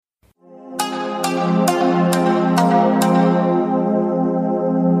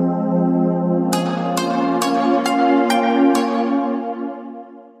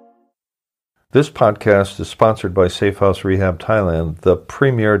This podcast is sponsored by Safe House Rehab Thailand, the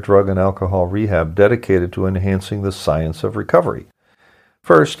premier drug and alcohol rehab dedicated to enhancing the science of recovery.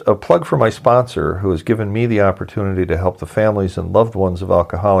 First, a plug for my sponsor, who has given me the opportunity to help the families and loved ones of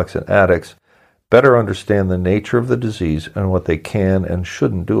alcoholics and addicts better understand the nature of the disease and what they can and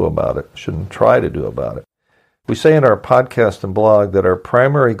shouldn't do about it, shouldn't try to do about it. We say in our podcast and blog that our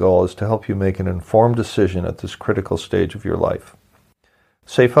primary goal is to help you make an informed decision at this critical stage of your life.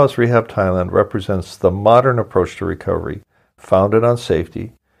 Safe House Rehab Thailand represents the modern approach to recovery, founded on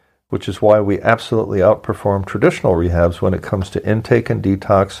safety, which is why we absolutely outperform traditional rehabs when it comes to intake and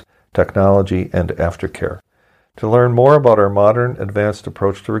detox, technology, and aftercare. To learn more about our modern, advanced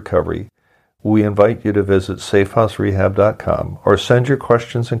approach to recovery, we invite you to visit safehouserehab.com or send your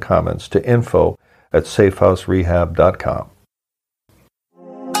questions and comments to info@safehouserehab.com.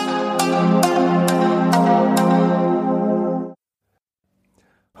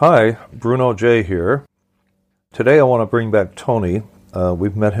 Hi, Bruno J. here. Today I want to bring back Tony.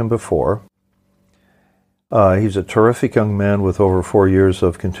 We've met him before. He's a terrific young man with over 4 years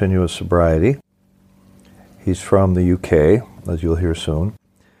of continuous sobriety. He's from the UK, as you'll hear soon.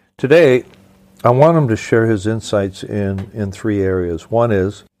 Today, I want him to share his insights in 3 areas. One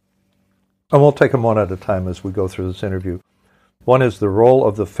is, and we'll take them one at a time as we go through this interview. One is the role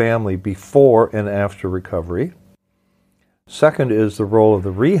of the family before and after recovery. Second is the role of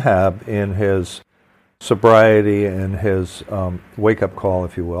the rehab in his sobriety and his wake-up call,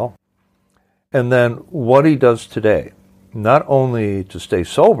 if you will. And then what he does today, not only to stay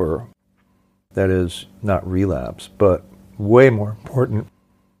sober, that is, not relapse, but way more important,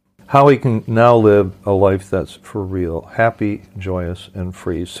 how he can now live a life that's for real, happy, joyous, and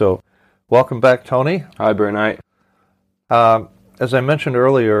free. So, welcome back, Tony. Hi, Bruno. As I mentioned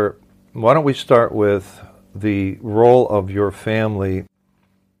earlier, why don't we start with the role of your family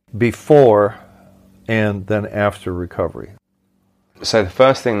before and then after recovery? So the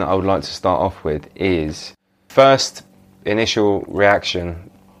first thing that I would like to start off with is, first initial reaction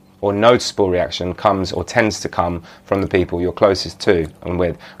or noticeable reaction comes or tends to come from the people you're closest to and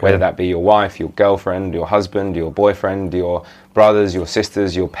with, whether that be your wife, your girlfriend, your husband, your boyfriend, your brothers, your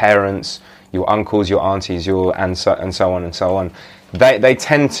sisters, your parents, your uncles, your aunties, and so on and so on. They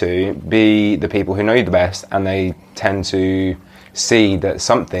tend to be the people who know you the best, and they tend to see that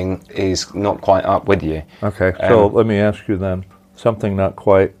something is not quite up with you. Okay, so let me ask you then, something not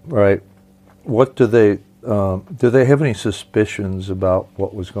quite right. What do they have any suspicions about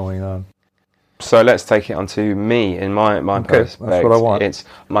what was going on? So let's take it onto me in my perspective. That's what I want. It's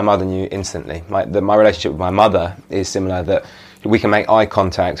my mother knew instantly. My relationship with my mother is similar, that we can make eye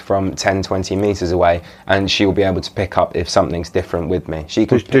contact from 10, 20 meters away, and she will be able to pick up if something's different with me.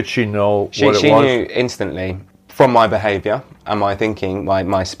 Did she know what it was? She knew instantly from my behaviour and my thinking,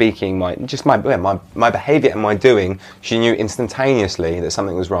 my speaking, my behaviour and my doing. She knew instantaneously that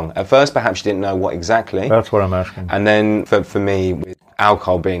something was wrong. At first, perhaps she didn't know what exactly. That's what I'm asking. And then for me, with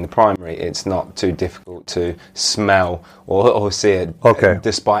alcohol being the primary, it's not too difficult to smell or see it,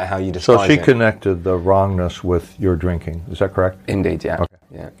 despite how you disguise it. So she connected the wrongness with your drinking. Is that correct? Indeed, yeah. Okay.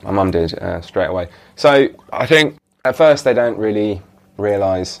 Yeah, my mum did straight away. So I think at first they don't really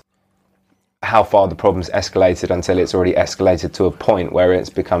realise how far the problem's escalated until it's already escalated to a point where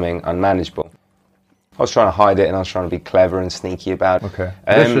it's becoming unmanageable. I was trying to hide it, and I was trying to be clever and sneaky about it. Okay.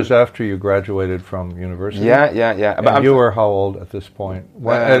 This is after you graduated from university? Yeah. And you were how old at this point?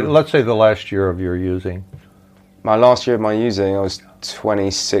 Let's say the last year of your using. My last year of my using, I was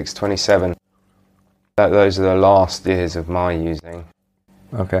 26, 27. Those are the last years of my using.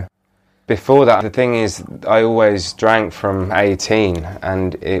 Okay. Before that, the thing is, I always drank from 18,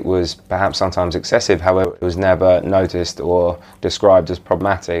 and it was perhaps sometimes excessive. However, it was never noticed or described as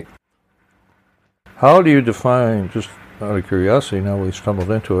problematic. How do you define, just out of curiosity, now we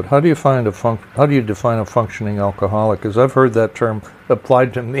stumbled into it, how do you define a functioning alcoholic? Because I've heard that term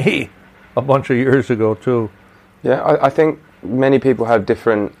applied to me a bunch of years ago too. Yeah, I think many people have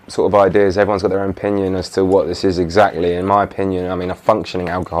different sort of ideas. Everyone's got their own opinion as to what this is exactly. In my opinion, a functioning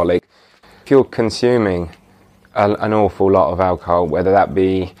alcoholic, if you're consuming an awful lot of alcohol, whether that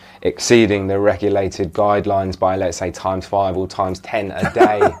be exceeding the regulated guidelines by, let's say, times 5 or times 10 a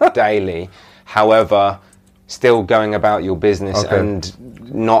day, daily, however, still going about your business and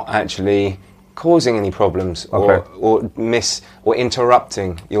not actually causing any problems or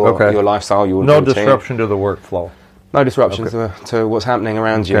interrupting your lifestyle, your routine. Disruption to the workflow. No disruption to what's happening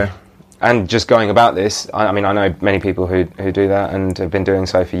around you. And just going about this, I know many people who do that and have been doing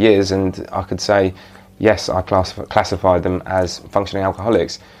so for years, and I could say, yes, I classify them as functioning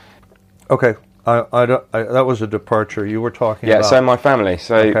alcoholics. Okay. That was a departure. You were talking about... Yeah, so my family.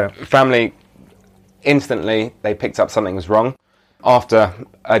 Family instantly they picked up something was wrong. After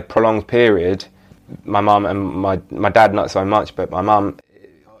a prolonged period, my mum and my dad not so much, but my mum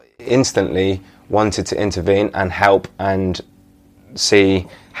instantly wanted to intervene and help and see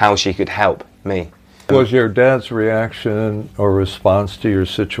how she could help me. Was your dad's reaction or response to your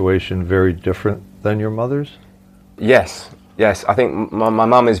situation very different than your mother's? Yes. I think my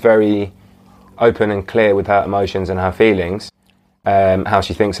mum is very open and clear with her emotions and her feelings, how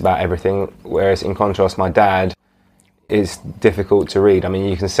she thinks about everything, whereas in contrast my dad is difficult to read. I mean,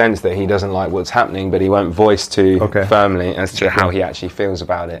 you can sense that he doesn't like what's happening, but he won't voice too firmly as to how he actually feels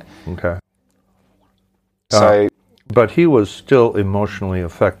about it. Okay. So, but he was still emotionally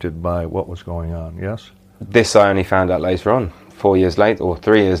affected by what was going on, yes? This I only found out later on, 4 years later, or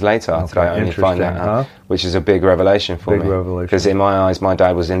 3 years later, did I only find that out, which is a big revelation for me. Because in my eyes, my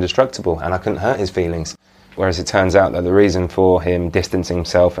dad was indestructible, and I couldn't hurt his feelings. Whereas it turns out that the reason for him distancing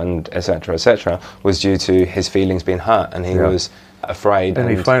himself and etc. was due to his feelings being hurt, and he was afraid. And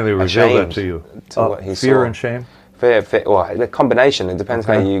he finally revealed that to you. What he fear saw. And shame? Fear, well, a combination. It depends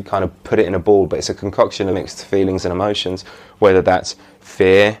how you kind of put it in a ball, but it's a concoction of mixed feelings and emotions, whether that's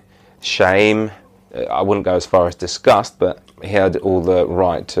fear, shame. I wouldn't go as far as disgust, but he had all the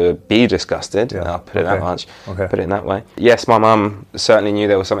right to be disgusted. I'll put it that much. Put it in that way. Yes, my mum certainly knew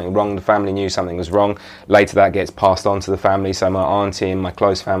there was something wrong. The family knew something was wrong. Later that gets passed on to the family. So my auntie and my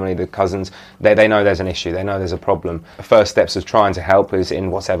close family, the cousins, they know there's an issue. They know there's a problem. The first steps of trying to help is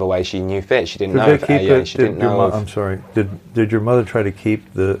in whatever way she knew fit. She didn't know if AA, she didn't know of... I'm sorry. Did your mother try to keep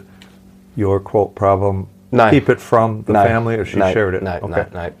your quote problem? No. Keep it from the family, or she shared it?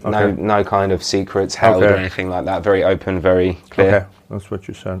 No kind of secrets held or anything like that. Very open, very clear. Okay, that's what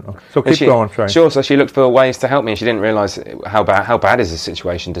you said. Okay. So keep going. Try. Sure. So she looked for ways to help me. She didn't realise how bad is the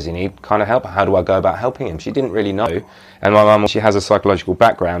situation. Does he need kind of help? How do I go about helping him? She didn't really know. And my mum, she has a psychological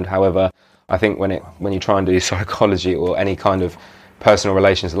background. However, I think when you try and do psychology or any kind of personal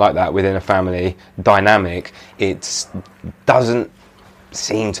relations like that within a family dynamic, it doesn't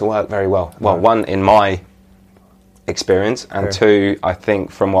seem to work very well. Well, one, in my experience, and two, I think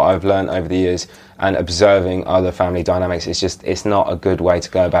from what I've learned over the years and observing other family dynamics, it's not a good way to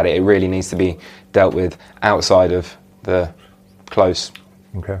go about it. It really needs to be dealt with outside of the close.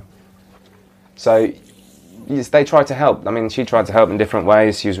 Okay. So yes, they tried to help. I mean, she tried to help in different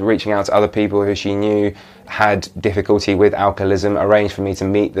ways. She was reaching out to other people who she knew had difficulty with alcoholism, arranged for me to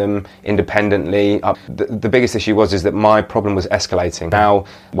meet them independently. The biggest issue is that my problem was escalating. Now,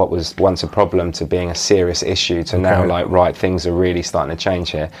 what was once a problem to being a serious issue to now, like, right, things are really starting to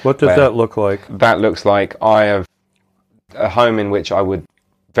change here. What does that look like? That looks like I have a home in which I would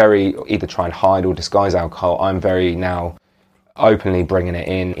either try and hide or disguise alcohol. I'm very now openly bringing it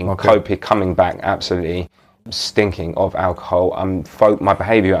in coming back absolutely stinking of alcohol. My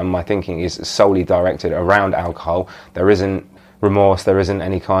behaviour and my thinking is solely directed around alcohol. There isn't remorse, there isn't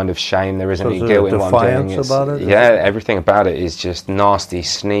any kind of shame, there isn't any guilt in what I'm doing. About it? Yeah, everything about it is just nasty,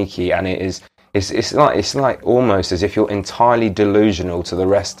 sneaky, and it's like almost as if you're entirely delusional to the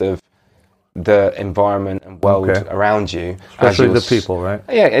rest of the environment and world around you, especially the people, right?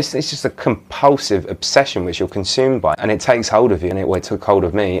 Yeah, it's just a compulsive obsession which you're consumed by, and it takes hold of you, and it took hold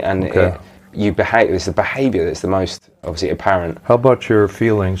of me, and you behave. It's the behaviour that's the most obviously apparent. How about your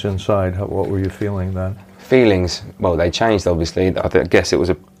feelings inside? What were you feeling then? Feelings, well, they changed obviously. I guess it was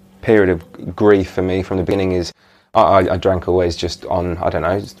a period of grief for me from the beginning. I drank always just on, I don't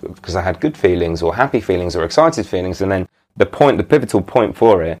know, because I had good feelings or happy feelings or excited feelings, and then the pivotal point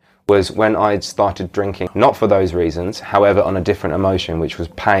for it was when I'd started drinking, not for those reasons, however on a different emotion, which was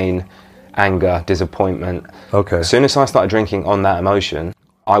pain, anger, disappointment. As soon as I started drinking on that emotion,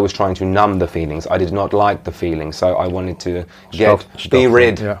 I was trying to numb the feelings. I did not like the feelings, so I wanted to be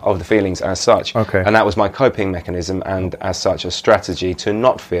rid of the feelings as such. And that was my coping mechanism, and as such a strategy to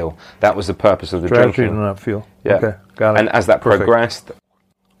not feel. That was the purpose of the drinking. Strategy to not feel. Yeah. Okay, got it. And as that progressed,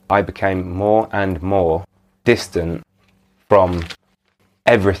 I became more and more distant from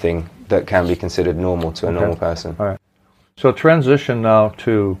everything that can be considered normal to a normal person. All right. So transition now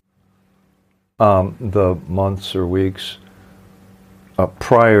to the months or weeks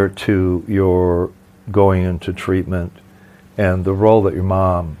prior to your going into treatment and the role that your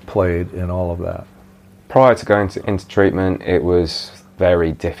mom played in all of that. Prior to going into treatment, it was a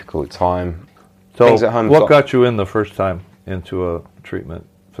very difficult time. So things at home what got you in the first time into a treatment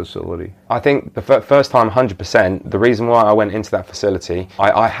facility? I think the first time, 100%, the reason why I went into that facility,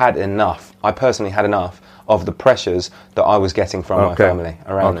 I had enough. I personally had enough of the pressures that I was getting from my family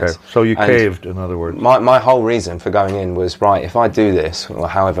around this. So you caved, in other words. My whole reason for going in was, right, if I do this, or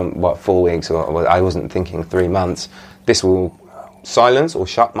however, 4 weeks, or I wasn't thinking 3 months, this will silence or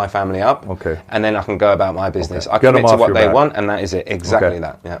shut my family up. Okay. And then I can go about my business. Okay. I Get commit them to off what your they back. want, and that is it. Exactly Okay.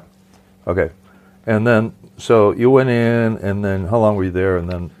 that. Yeah. Okay. And then, so you went in, and then how long were you there, and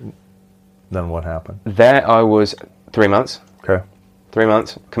then what happened? There I was 3 months. Okay. 3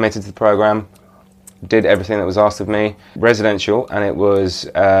 months, committed to the program, did everything that was asked of me. Residential, and it was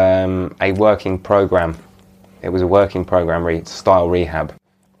a working program. It was a working program style rehab.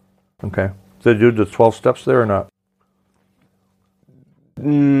 Okay. Did you do the 12 steps there or not?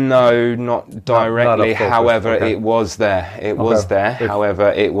 No, not directly. a focus, However, okay. it was there. It was there. It-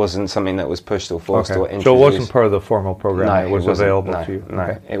 However, it wasn't something that was pushed or forced or Okay. introduced. So it wasn't part of the formal program. No, it was wasn't. available No, to you. No,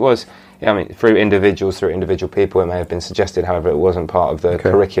 Okay. it was. Yeah, I mean, through individual people, it may have been suggested. However, it wasn't part of the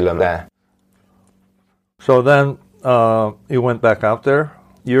Okay. curriculum there. So then you went back out there.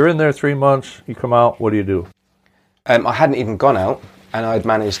 You're in there 3 months. You come out. What do you do? I hadn't even gone out, and I'd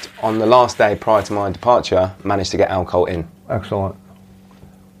managed on the last day prior to my departure, managed to get alcohol in. Excellent.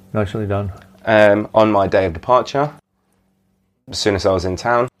 Nicely done. On my day of departure, as soon as I was in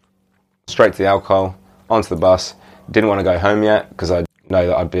town, straight to the alcohol, onto the bus. Didn't want to go home yet because I know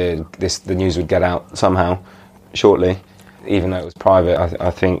that the news would get out somehow shortly. Even though it was private, I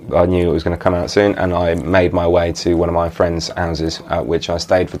think I knew it was going to come out soon, and I made my way to one of my friends' houses, at which I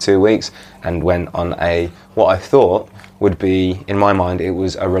stayed for 2 weeks and went on what I thought would be, in my mind, it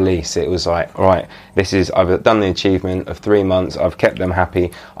was a release. It was like, right, I've done the achievement of 3 months, I've kept them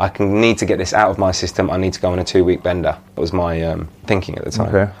happy, need to get this out of my system, I need to go on a 2-week bender. That was my thinking at the time.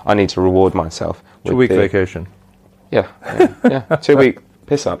 Okay. I need to reward myself. 2 week vacation. Yeah. 2-week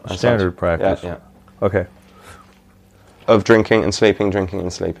piss up. as Standard such. practice. Yeah. Okay. Of drinking and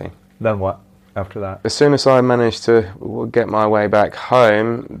sleeping. Then what after that? As soon as I managed to get my way back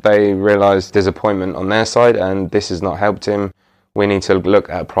home, they realised disappointment on their side, and this has not helped him. We need to look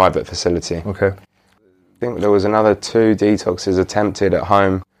at a private facility. Okay. I think there was another 2 detoxes attempted at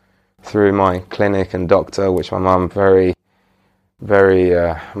home through my clinic and doctor, which my mum very,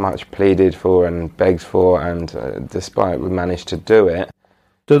 very much pleaded for and begged for, and despite we managed to do it.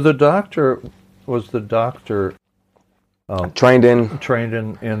 Was the doctor Trained in? trained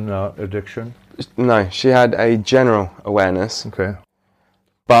in addiction? No, she had a general awareness. Okay.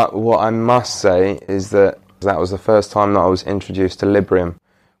 But what I must say is that was the first time that I was introduced to Librium,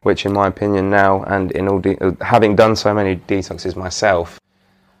 which in my opinion now, and in all having done so many detoxes myself,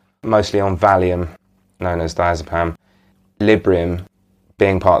 mostly on Valium, known as diazepam, Librium,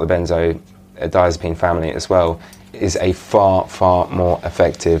 being part of the benzodiazepine family as well, is a far, far more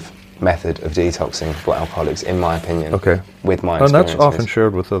effective method of detoxing for alcoholics, in my opinion. Okay. With my And experiences. that's often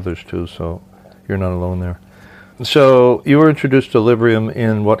shared with others too, so you're not alone there. So you were introduced to Librium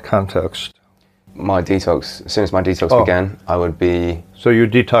in what context? My detox, as soon as my detox began, I would be So you're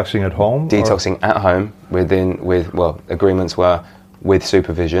detoxing at home? detoxing at home agreements were with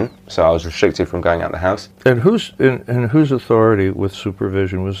supervision, so I was restricted from going out the house. And whose authority with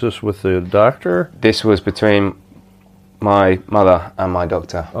supervision? Was this with the doctor? This was between my mother and my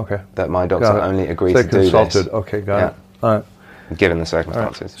doctor. Okay. That my doctor only agreed They to do consulted. this. Okay, got Yeah. it. All right. Given the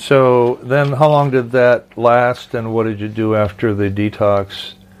circumstances. So then how long did that last, and what did you do after the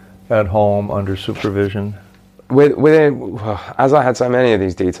detox at home under supervision? As I had so many of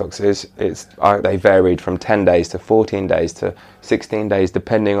these detoxes, they varied from 10 days to 14 days to 16 days,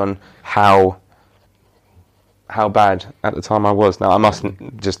 depending on how bad at the time I was. Now, I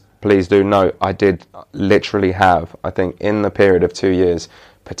mustn't just please do note, I did literally have, I think, in the period of 2 years,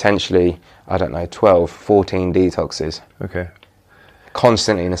 potentially, 12, 14 detoxes. Okay.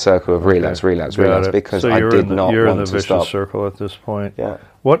 Constantly in a circle of relapse, Got it. because so I did not you're in want the to vicious stop. circle at this point. Yeah.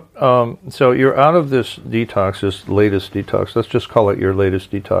 What? So you're out of this detox, this latest detox. Let's just call it your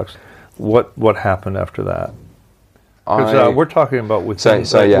latest detox. What happened after that? Because we're talking about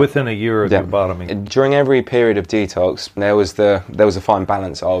within a year of your bottoming. During every period of detox, there was a fine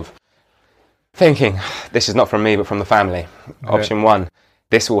balance of thinking, this is not from me but from the family. Okay. Option 1,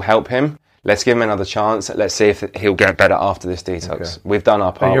 this will help him. Let's give him another chance. Let's see if he'll get better after this detox. Okay. We've done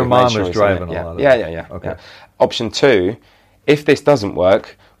our part. And your mom is driving a lot of it. Yeah. Okay. Option 2, if this doesn't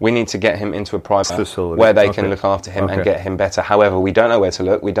work, we need to get him into a private facility where they can look after him and get him better. However, we don't know where to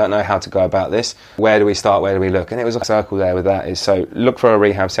look. We don't know how to go about this. Where do we start? Where do we look? And it was a circle there with that. So look for a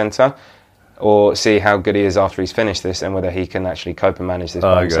rehab centre or see how good he is after he's finished this and whether he can actually cope and manage this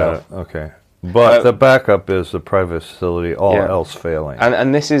by himself. Got it. Okay. But the backup is the private facility, all else failing.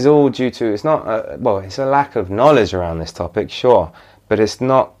 And this is all due to, it's not, it's a lack of knowledge around this topic, sure, but it's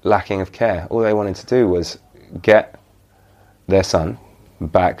not lacking of care. All they wanted to do was get their son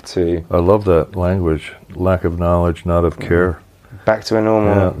back to... I love that language, lack of knowledge, not of care. Back to a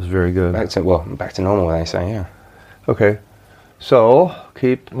normal... Yeah, it's very good. Back to normal, they say, yeah. Okay. So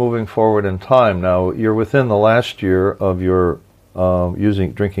keep moving forward in time. Now you're within the last year of your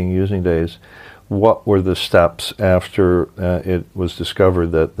using days. What were the steps after it was discovered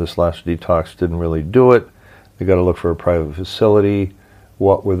that this last detox didn't really do it? You got to look for a private facility.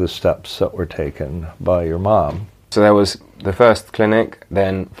 What were the steps that were taken by your mom? So there was the first clinic,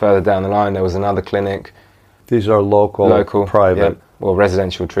 then further down the line there was another clinic. These are local private? Yeah, well,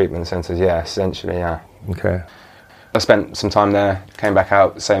 residential treatment centres, yeah, essentially, yeah. Okay. I spent some time there, came back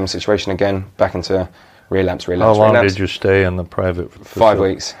out, same situation again, back into relapse. How long did you stay in the private facility? 5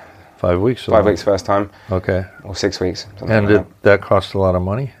 weeks. 5 weeks? 5 weeks first time. Okay. Or 6 weeks. And did that cost a lot of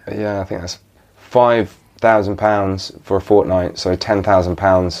money? Yeah, I think that's £5,000 for a fortnight, so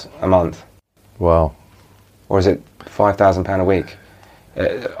 £10,000 a month. Wow. Or is it £5,000 a week?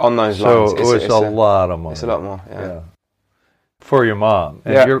 On those lines. So it's a lot of money. It's a lot more, yeah. For your mom.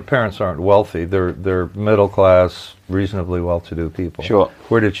 And yeah. Your parents aren't wealthy. They're middle class, reasonably well-to-do people. Sure.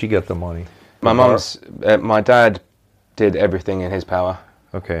 Where did she get the money? My dad did everything in his power.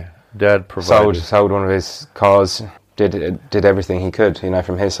 Okay. Dad provided. Sold one of his cars, did everything he could,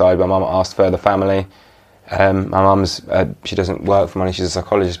 from his side. My mum asked for the family. My mum's, she doesn't work for money, she's a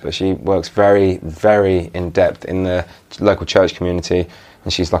psychologist, but she works very, very in-depth in the local church community.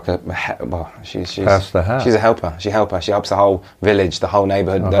 And she's like she's Pass the hat. She's a helper. She helps the whole village, the whole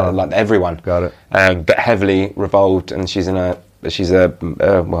neighbourhood, like everyone. Got it. But heavily revolved, and she's a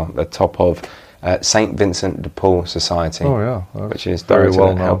top of St. Vincent de Paul Society. Oh yeah, which is very directed well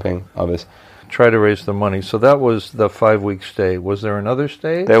at known. helping others. Try to raise the money. So that was the 5-week stay. Was there another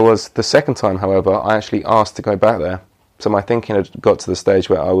stay? There was the second time, however, I actually asked to go back there. So my thinking had got to the stage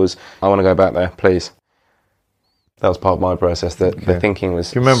where I want to go back there, please. That was part of my process. The thinking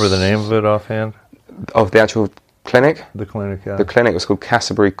was... Do you remember the name of it offhand? Of the actual clinic? The clinic, yeah. The clinic was called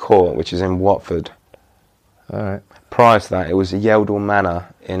Castlebury Court, which is in Watford. All right. Prior to that, it was Yeldall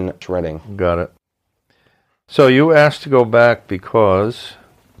Manor in Reading. Got it. So you asked to go back because...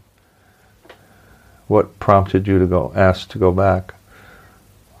 What prompted you to ask to go back?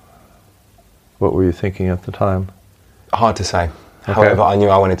 What were you thinking at the time? Hard to say. Okay. However, I knew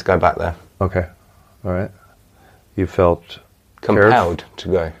I wanted to go back there. Okay. All right. You felt... Compelled to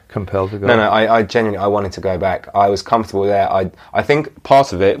go. Compelled to go? No, I genuinely, I wanted to go back. I was comfortable there. I think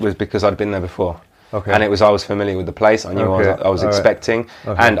part of it was because I'd been there before. Okay. And I was familiar with the place. I knew what I was expecting.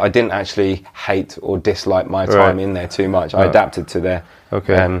 Right. And I didn't actually hate or dislike my time in there too much. I adapted to there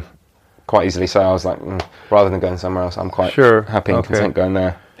quite easily. So I was like, rather than going somewhere else, I'm quite happy and content going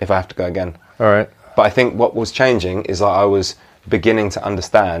there if I have to go again. All right. But I think what was changing is that I was beginning to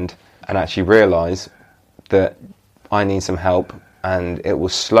understand and actually realise that I need some help, and it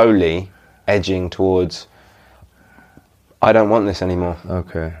was slowly edging towards, I don't want this anymore.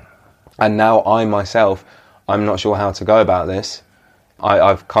 Okay. And now I myself, I'm not sure how to go about this.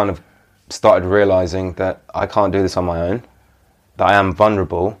 I've kind of started realising that I can't do this on my own, that I am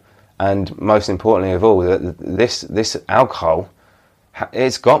vulnerable, and most importantly of all, that this alcohol,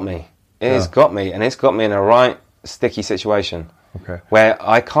 it's got me. It's got me, and it's got me in a right sticky situation where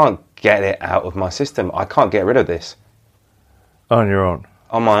I can't get it out of my system. I can't get rid of this. On your own?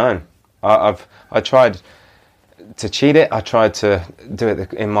 On my own. I tried to cheat it. I tried to do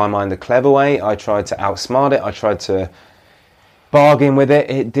it, in my mind, the clever way. I tried to outsmart it. I tried to bargain with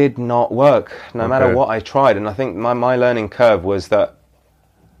it. It did not work, no matter what I tried. And I think my learning curve was that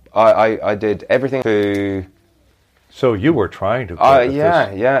I did everything to... So you were trying to quit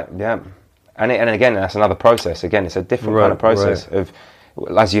yeah. And again, that's another process. Again, it's a different kind of process of...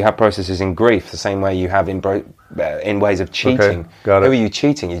 As you have processes in grief, the same way you have in ways of cheating. Got it. Who are you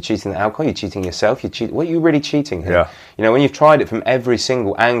cheating? You're cheating the alcohol. You're cheating yourself. What are you really cheating here? Yeah. When you've tried it from every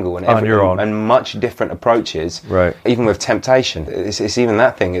single angle and on your own, and much different approaches. Right. Even with temptation, it's even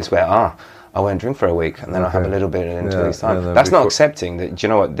that thing. It's where I won't drink for a week and then I'll have a little bit in 2 weeks' time. That's not accepting that. Do you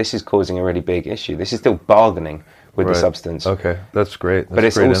know what? This is causing a really big issue. This is still bargaining with the substance. Okay, that's great. But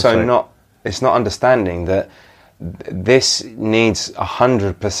it's also not. It's not understanding that. This needs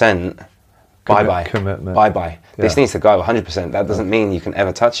 100% bye-bye. Commitment. Bye-bye. Yeah. This needs to go 100%. That doesn't mean you can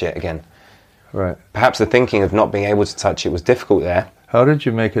ever touch it again. Right. Perhaps the thinking of not being able to touch it was difficult there. How did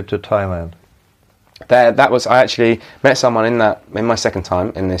you make it to Thailand? That was, I actually met someone in my second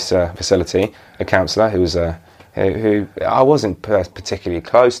time in this facility, a counsellor who was who I wasn't particularly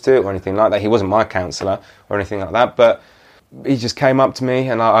close to or anything like that. He wasn't my counsellor or anything like that, but he just came up to me,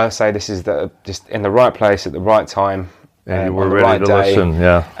 and I say this is just in the right place at the right time. And you were ready to listen,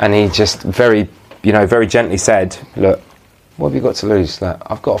 And he just very gently said, "Look, what have you got to lose? Like,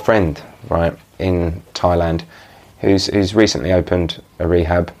 I've got a friend, right, in Thailand, who's recently opened a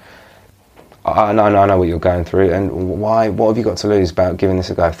rehab. I know what you're going through, and why? What have you got to lose about giving this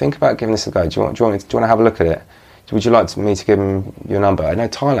a go? Think about giving this a go. Do you want to have a look at it? Would you like me to give him your number? I know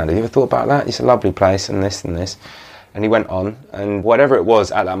Thailand. Have you ever thought about that? It's a lovely place, and this and this. And he went on, and whatever it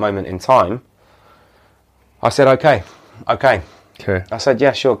was at that moment in time, I said, okay. I said,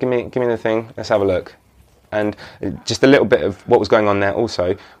 yeah, sure. Give me the thing. Let's have a look. And just a little bit of what was going on there.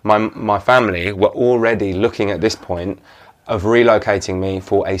 Also, my family were already looking at this point of relocating me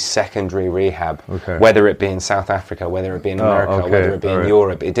for a secondary rehab, whether it be in South Africa, whether it be in America, whether it be in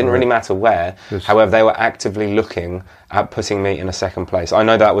Europe. It didn't really matter where. However, they were actively looking at putting me in a second place. I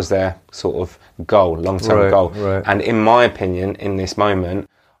know that was their sort of goal, long-term goal. Right. And in my opinion, in this moment,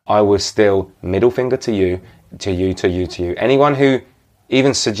 I was still middle finger to you. Anyone who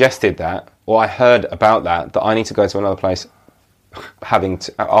even suggested that, or I heard about that I need to go to another place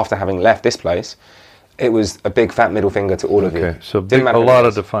after having left this place, it was a big fat middle finger to all of you. So a lot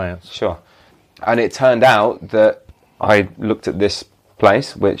of defiance. Sure. And it turned out that I looked at this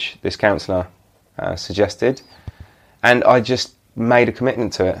place, which this counsellor suggested, and I just made a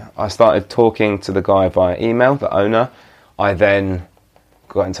commitment to it. I started talking to the guy via email, the owner. I then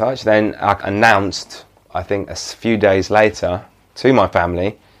got in touch. Then I announced, I think a few days later, to my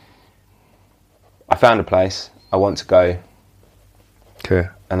family, I found a place, I want to go. Okay.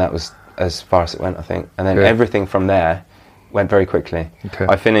 And that was as far as it went, I think. And then everything from there went very quickly. Okay.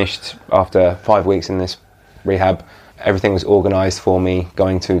 I finished after 5 weeks in this rehab. Everything was organised for me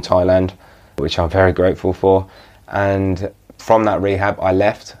going to Thailand, which I'm very grateful for. And from that rehab, I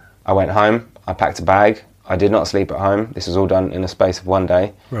left. I went home. I packed a bag. I did not sleep at home. This was all done in a space of one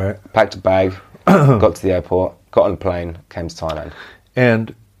day. Right. Packed a bag, got to the airport, got on a plane, came to Thailand.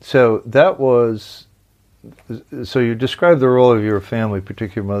 And so that was... So you described the role of your family,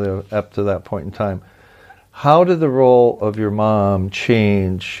 particularly your mother, up to that point in time. How did the role of your mom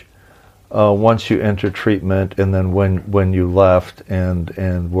change once you entered treatment, and then when you left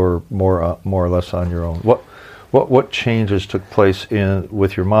and were more or less on your own? What changes took place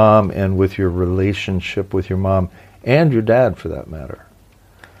with your mom and with your relationship with your mom and your dad, for that matter?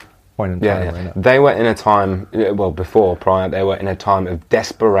 Point in time. Right now. They were in a time, prior, they were in a time of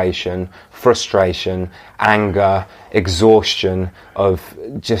desperation, frustration, anger, exhaustion, of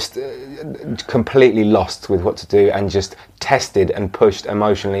just completely lost with what to do, and just tested and pushed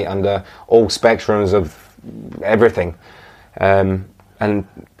emotionally under all spectrums of everything. And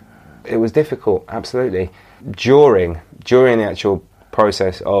it was difficult, absolutely. During the actual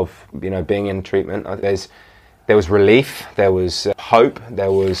process of being in treatment, there was relief, there was hope,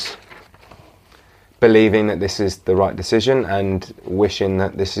 there was believing that this is the right decision and wishing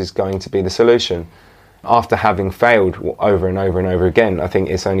that this is going to be the solution. After having failed over and over and over again, I think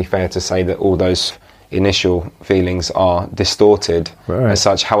it's only fair to say that all those initial feelings are distorted as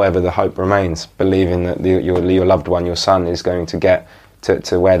such. However, the hope remains, believing that your loved one, your son, is going to get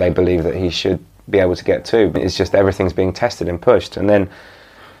to where they believe that he should be able to get to. It's just everything's being tested and pushed. And then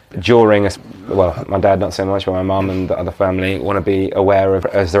my dad not so much, but my mum and the other family want to be aware of,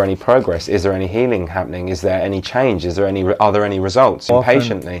 is there any progress? Is there any healing happening? Is there any change? Are there any results?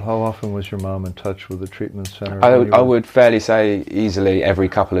 Impatiently. How often was your mom in touch with the treatment center? I would fairly say easily every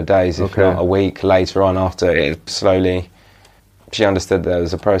couple of days, if not a week later on, after it slowly. She understood there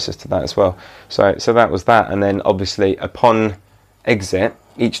was a process to that as well. So that was that. And then obviously upon exit,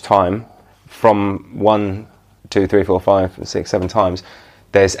 each time, from 1, 2, 3, 4, 5, 6, 7 times,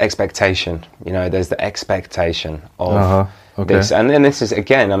 there's expectation. There's the expectation of this. And then this is,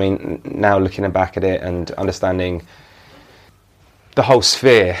 again, I mean, now looking back at it and understanding the whole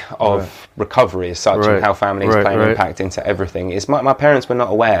sphere of recovery as such, and how families play an impact into everything, is my parents were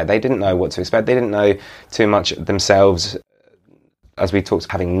not aware. They didn't know what to expect. They didn't know too much themselves. As we talked,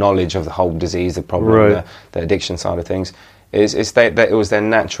 having knowledge of the whole disease, the problem, the addiction side of things, that it was their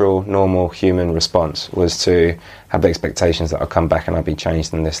natural, normal human response, was to have the expectations that I'll come back and I'll be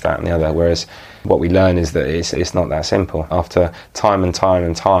changed and this, that and the other. Whereas what we learn is that it's not that simple. After time and time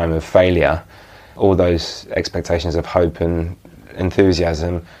and time of failure, all those expectations of hope and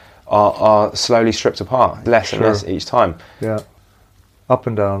enthusiasm are slowly stripped apart, less and less each time. Yeah, up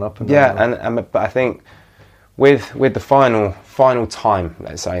and down. Yeah, but I think with the final time,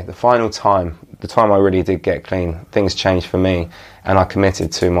 let's say, the time I really did get clean, things changed for me, and I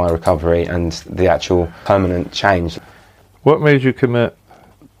committed to my recovery and the actual permanent change. What made you commit?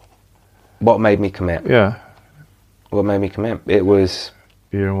 What made me commit? Yeah. What made me commit? It was...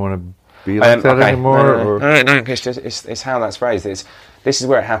 You didn't want to be like that anymore? No, it's how that's phrased. This is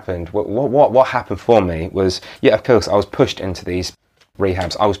where it happened. What happened for me was, of course, I was pushed into these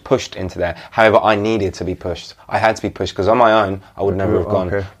rehabs. I was pushed into there. However, I needed to be pushed. I had to be pushed because on my own, I would never have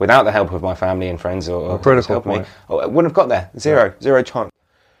gone. Okay. Without the help of my family and friends or critical help point. me, I wouldn't have got there. Zero chance.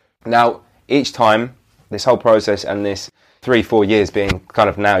 Now, each time, this whole process and this 3-4 years being kind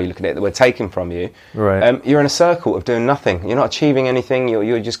of now you look at it that were taken from you, Right. You're in a circle of doing nothing. You're not achieving anything.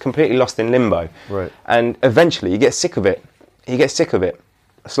 You're just completely lost in limbo. Right. And eventually you get sick of it. You get sick of it.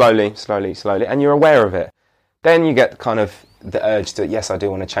 Slowly, and you're aware of it. Then you get kind of the urge to, yes, I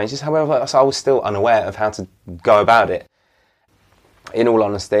do want to change this. However, I was still unaware of how to go about it. In all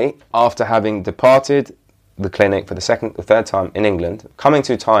honesty, after having departed the clinic for the second or third time in England, coming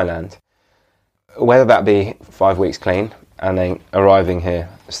to Thailand, whether that be 5 weeks clean and then arriving here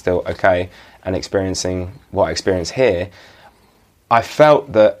still okay and experiencing what I experienced here, I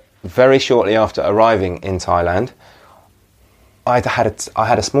felt that very shortly after arriving in Thailand, I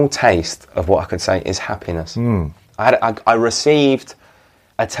had a small taste of what I could say is happiness. I received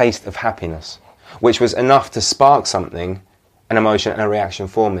a taste of happiness, which was enough to spark something, an emotion and a reaction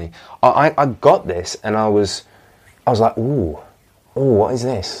for me. I got this and I was like, ooh, what is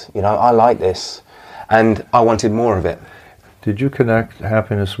this? You know, I like this. And I wanted more of it. Did you connect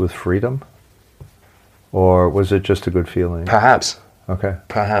happiness with freedom? Or was it just a good feeling? Perhaps. Okay.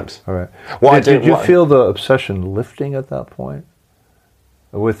 Perhaps. All right. Did you feel the obsession lifting at that point?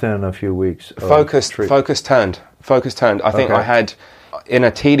 Within a few weeks? Focus turned. I think Okay. I had, in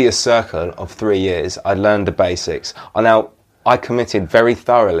a tedious circle of 3 years, I learned the basics. I committed very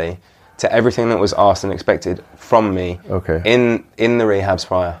thoroughly to everything that was asked and expected from me Okay. in the rehabs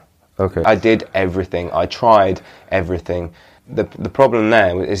prior. Okay. I did everything. I tried everything. The problem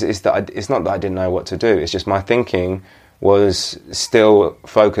there is that it's not that I didn't know what to do. It's just my thinking was still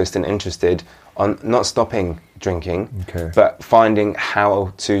focused and interested on not stopping drinking, Okay. but finding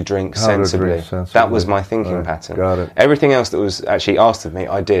how to drink sensibly. That was my thinking Right. pattern. Got it. Everything else that was actually asked of me,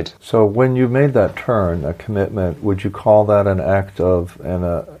 I did. So when you made that turn, a commitment, would you call that an act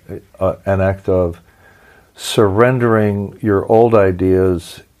of surrendering your old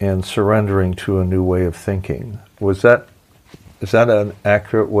ideas and surrendering to a new way of thinking? Is that an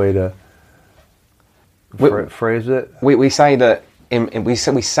accurate way to phrase it? We say that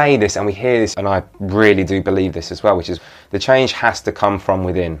we say this and we hear this, and I really do believe this as well, which is the change has to come from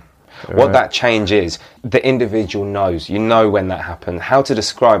within. What that change is, the individual knows. You know when that happened. How to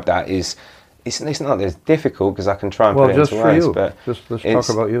describe that is, it's not that it's difficult because I can try and put it into words. But let's talk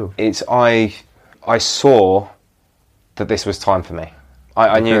about you. I saw that this was time for me.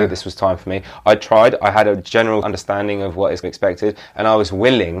 I knew that this was time for me. I tried. I had a general understanding of what is expected, and I was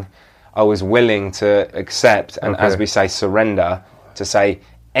willing to accept and, as we say, surrender to say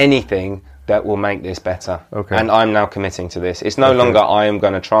anything that will make this better. Okay. And I'm now committing to this. It's no longer I am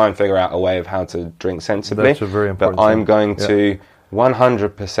going to try and figure out a way of how to drink sensibly. That's a very important But I'm thing. going to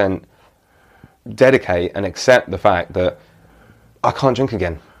 100% dedicate and accept the fact that I can't drink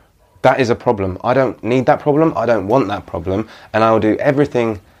again. That is a problem. I don't need that problem. I don't want that problem. And I will do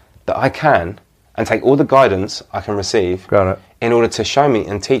everything that I can and take all the guidance I can receive in order to show me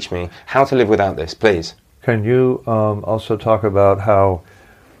and teach me how to live without this, please. Can you also talk about how,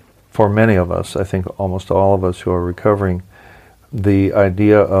 for many of us, I think almost all of us who are recovering, the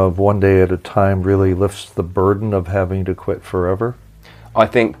idea of one day at a time really lifts the burden of having to quit forever? I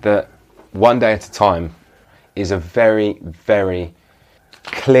think that one day at a time is a very, very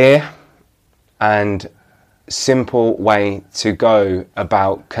clear and simple way to go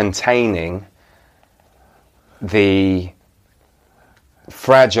about containing the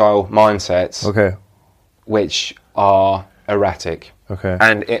fragile mindsets which are erratic. Okay.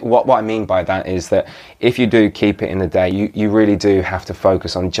 And what I mean by that is that if you do keep it in the day, you really do have to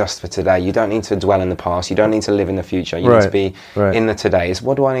focus on just for today. You don't need to dwell in the past. You don't need to live in the future. You need to be in the today. It's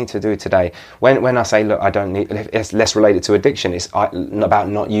what do I need to do today? When I say, look, I don't need, it's less related to addiction. It's about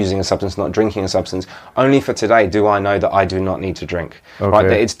not using a substance, not drinking a substance. Only for today do I know that I do not need to drink. Right?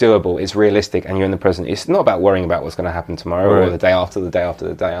 That it's doable, it's realistic, and you're in the present. It's not about worrying about what's going to happen tomorrow or the day after, the day after,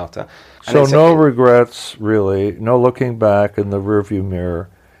 the day after. So no regrets, really, no looking back in the rearview mirror,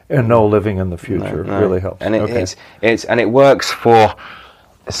 and no living in the future really helps. And it works for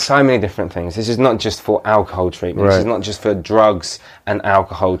so many different things. This is not just for alcohol treatment. This is not just for drugs and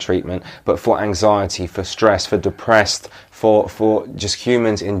alcohol treatment, but for anxiety, for stress, for depressed, for just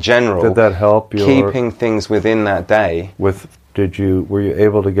humans in general. Did that help keeping things within that day? Were you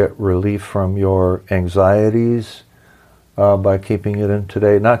able to get relief from your anxieties? By keeping it in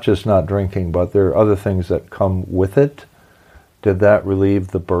today, not just not drinking, but there are other things that come with it. Did that relieve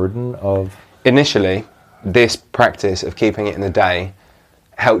the burden of? Initially, this practice of keeping it in the day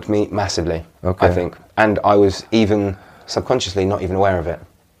helped me massively, I think. And I was even subconsciously not even aware of it.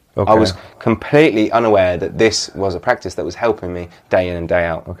 Okay. I was completely unaware that this was a practice that was helping me day in and day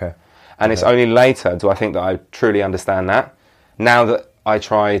out. Okay. And it's only later do I think that I truly understand that. Now that I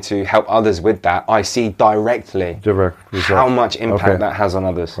try to help others with that, I see directly Direct how result. much impact that has on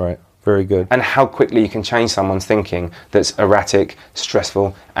others. Right. Very good. And how quickly you can change someone's thinking that's erratic,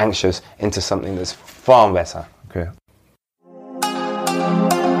 stressful, anxious into something that's far better. Okay.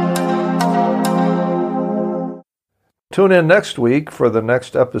 Tune in next week for the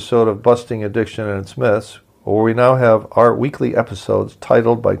next episode of Busting Addiction and its Myths, where we now have our weekly episodes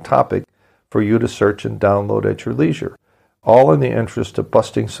titled by topic for you to search and download at your leisure, all in the interest of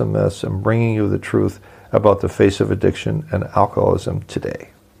busting some myths and bringing you the truth about the face of addiction and alcoholism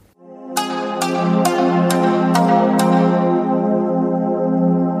today.